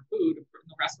cooking your food in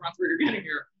the restaurants where you're getting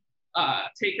your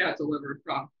takeout delivered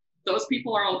from, those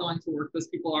people are all going to work. Those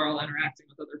people are all interacting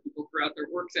with other people throughout their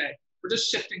workday. We're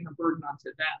just shifting the burden onto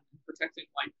them and protecting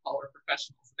white-collar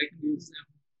professionals so they can do Zoom.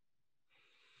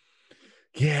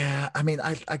 Yeah, I mean,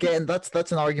 again,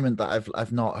 that's an argument that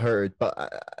I've not heard.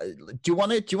 But do you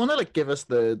want to like give us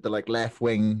the like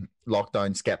left-wing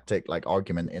lockdown skeptic like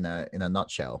argument in a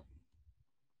nutshell?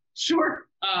 Sure.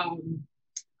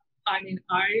 I mean,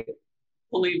 I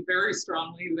believe very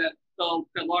strongly that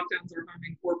that lockdowns are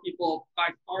harming poor people by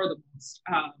far the most.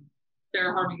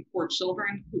 They're harming poor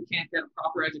children who can't get a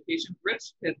proper education.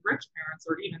 Rich parents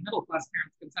or even middle-class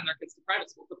parents can send their kids to private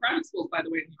schools. The private schools, by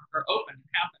the way, in New York are open and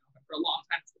have been open for a long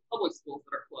time. It's the public schools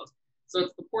that are closed. So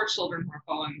poor children who are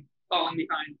falling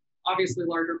behind. Obviously,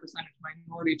 larger percentage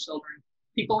minority children.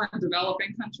 People in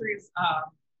developing countries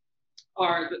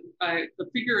the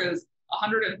figure is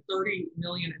 130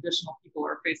 million additional people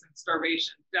are facing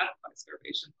starvation, death by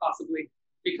starvation, possibly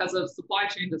because of supply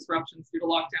chain disruptions due to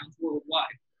lockdowns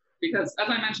worldwide. Because as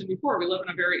I mentioned before, we live in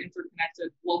a very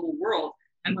interconnected global world.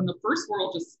 And when the first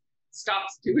world just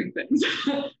stops doing things,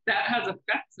 that has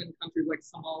effects in countries like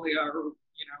Somalia or,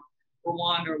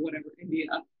 Rwanda or whatever,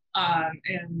 India.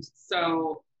 And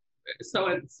so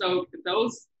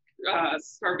those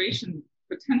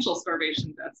potential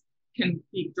starvation deaths can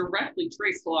be directly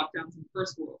traced to lockdowns in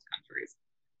first world countries.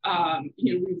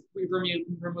 We've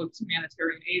removed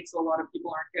humanitarian aid, so a lot of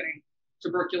people aren't getting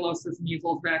tuberculosis,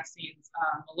 measles vaccines,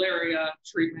 malaria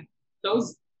treatment.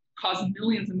 Those cause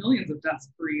millions and millions of deaths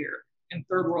per year in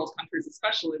third world countries,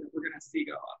 especially, that we're going to see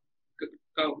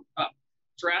go up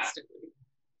drastically.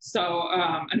 So,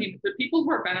 the people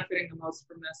who are benefiting the most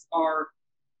from this are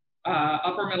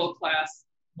upper middle class,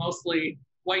 mostly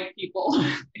white people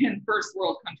in first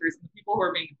world countries, and the people who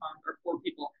are being harmed are poor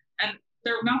people. And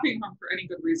they're not being harmed for any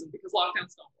good reason because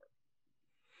lockdowns don't work.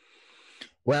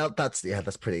 Well, that's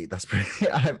pretty.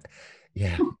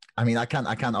 Yeah. I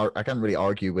can't really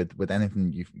argue with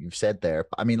anything you've said there.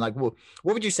 But what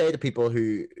would you say to people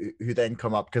who then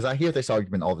come up? Because I hear this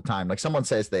argument all the time. Like, someone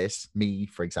says this, me,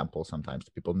 for example, sometimes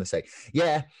to people, and they say,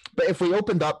 yeah, but if we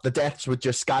opened up, the deaths would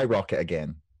just skyrocket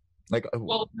again.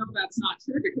 Well, no, that's not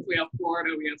true, because we have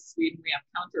Florida, we have Sweden, we have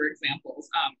counter examples.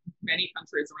 Many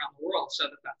countries around the world show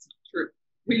that that's not true.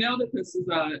 We know that this is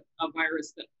a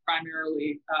virus that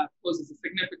primarily poses a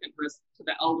significant risk to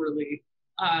the elderly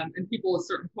and people with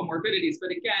certain comorbidities.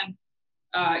 But again,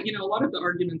 a lot of the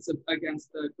arguments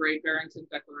against the Great Barrington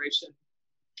Declaration,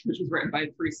 which was written by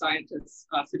 3 scientists,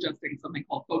 suggesting something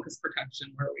called focus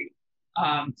protection, where we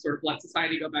sort of let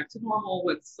society go back to normal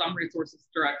with some resources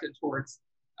directed towards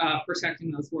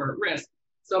protecting those who are at risk.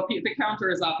 So the counter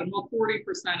is often,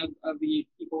 40% of the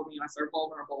people in the US are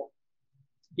vulnerable.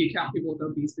 If you count people with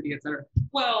obesity, et cetera.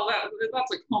 Well,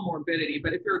 that's a comorbidity,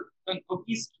 but if you're an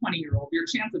obese 20-year-old, your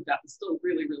chance of death is still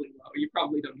really, really low. You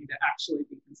probably don't need to actually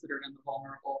be considered in the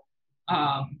vulnerable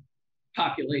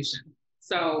population.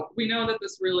 So we know that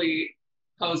this really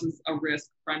poses a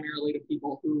risk primarily to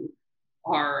people who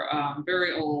are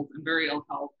very old and very ill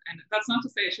health. And that's not to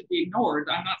say it should be ignored.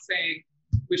 I'm not saying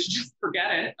we should just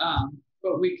forget it,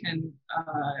 but we could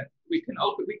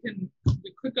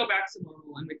go back to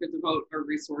normal, and we could devote our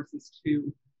resources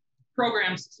to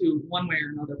programs to, one way or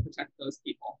another, protect those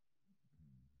people.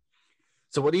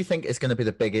 So what do you think is going to be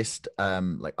the biggest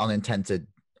unintended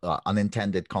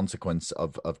consequence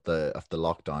of the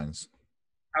lockdowns?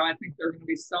 Oh, I think there are going to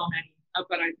be so many,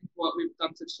 but I think what we've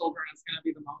done to children is going to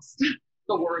be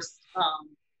the worst.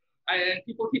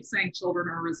 People keep saying children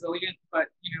are resilient, but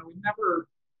we've never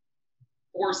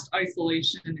forced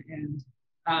isolation and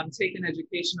taken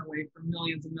education away from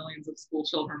millions and millions of school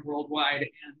children worldwide,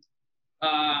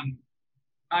 and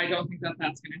I don't think that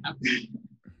that's going to have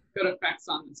good effects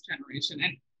on this generation.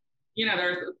 And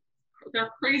there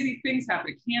are crazy things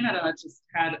happening. Canada just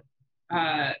had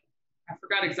I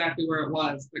forgot exactly where it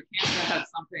was, but Canada had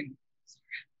something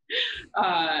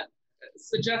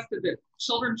suggested that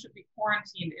children should be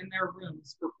quarantined in their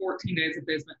rooms for 14 days if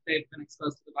they've been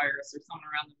exposed to the virus, or someone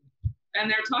around them. And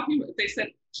they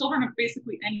said children of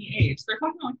basically any age. They're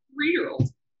talking about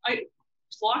 3-year-olds.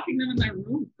 Locking them in their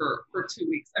room for 2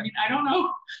 weeks. I don't know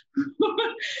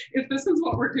if this is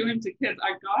what we're doing to kids.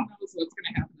 God knows what's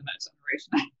going to happen to that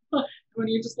generation. When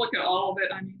you just look at all of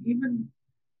it, even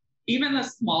the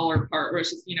smaller part, where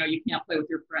it's just, you can't play with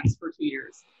your friends for 2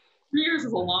 years. 3 years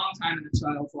is a long time in a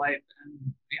child's life.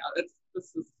 And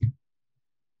this is,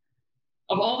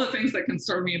 of all the things that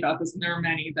concern me about this, and there are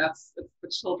many, it's the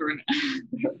children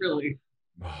that really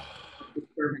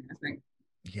disturbing, I think.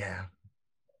 Yeah.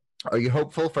 Are you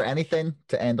hopeful for anything,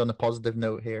 to end on a positive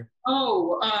note here?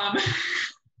 One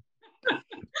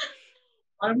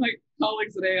of my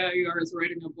colleagues at AIER is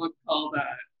writing a book called,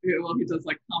 he does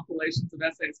compilations of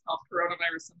essays called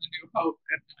Coronavirus and the New Hope.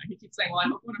 And he keeps saying, well, I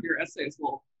hope one of your essays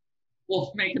will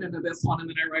make it into this one. And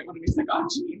then I write one, and he's like, oh,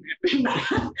 gee,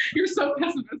 man, you're so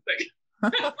pessimistic.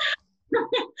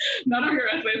 None of your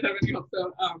essays have any hope.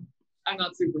 So I'm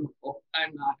not super hopeful.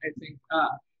 I'm not. I think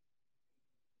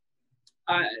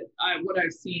what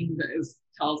I've seen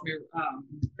tells me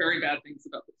very bad things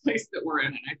about the place that we're in,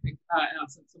 and I think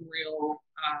absent some real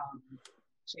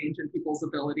change in people's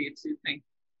ability to think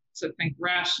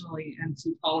rationally and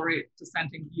to tolerate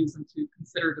dissenting views and to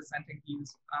consider dissenting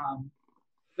views,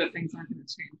 that things aren't going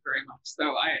to change very much.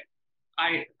 So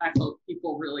I hope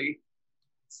people really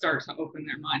start to open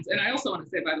their minds. And I also want to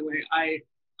say, by the way,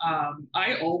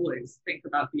 I always think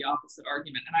about the opposite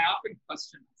argument, and I often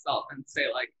question myself and say,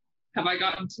 like, have I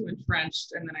gotten too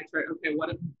entrenched? And then I try, okay, what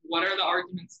are the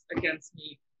arguments against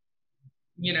me?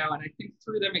 You know, and I think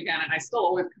through them again, and I still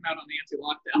always come out on the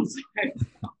anti-lockdown side.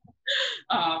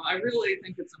 I really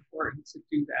think it's important to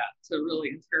do that, to really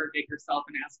interrogate yourself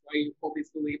and ask why you hold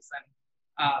these beliefs,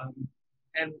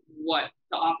 and what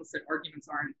the opposite arguments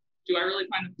are, and do I really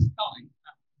find them compelling?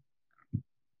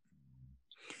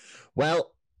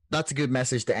 Well, that's a good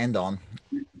message to end on.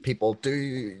 People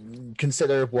do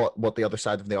consider what the other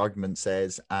side of the argument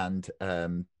says, and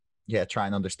try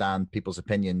and understand people's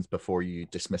opinions before you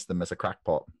dismiss them as a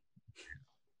crackpot.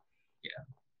 Yeah.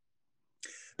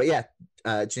 But yeah,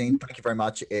 Janine, thank you very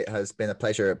much. It has been a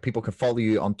pleasure. People can follow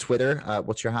you on Twitter.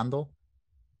 What's your handle?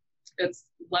 It's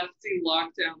Lefty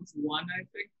Lockdowns 1, I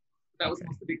think. That was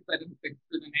mostly because I didn't think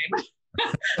through the name.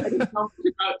 I didn't know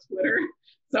about Twitter.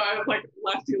 So I was like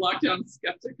Lefty Lockdown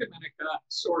Skeptic, and then it got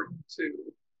shortened to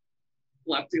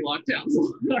Lefty Lockdowns.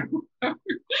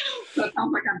 That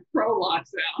sounds like I'm pro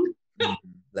lockdown.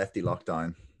 Lefty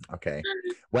Lockdown. Okay.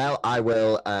 Well, I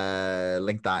will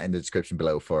link that in the description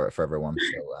below for everyone.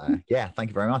 So thank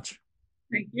you very much.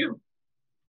 Thank you.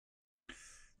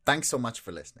 Thanks so much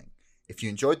for listening. If you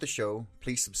enjoyed the show,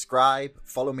 please subscribe,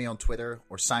 follow me on Twitter,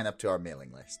 or sign up to our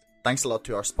mailing list. Thanks a lot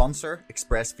to our sponsor,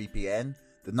 ExpressVPN,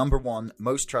 the #1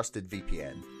 most trusted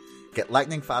VPN. Get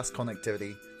lightning fast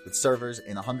connectivity with servers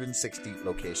in 160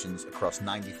 locations across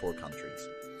 94 countries.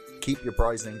 Keep your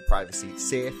browsing privacy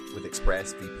safe with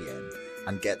ExpressVPN,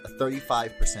 and get a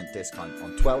 35% discount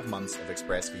on 12 months of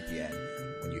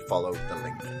ExpressVPN when you follow the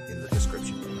link in the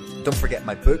description. Don't forget,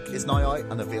 my book is now out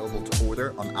and available to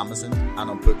order on Amazon and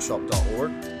on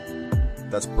bookshop.org.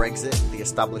 That's Brexit, the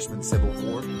Establishment Civil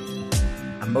War.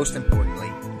 And most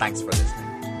importantly, thanks for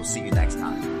listening. We'll see you next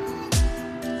time.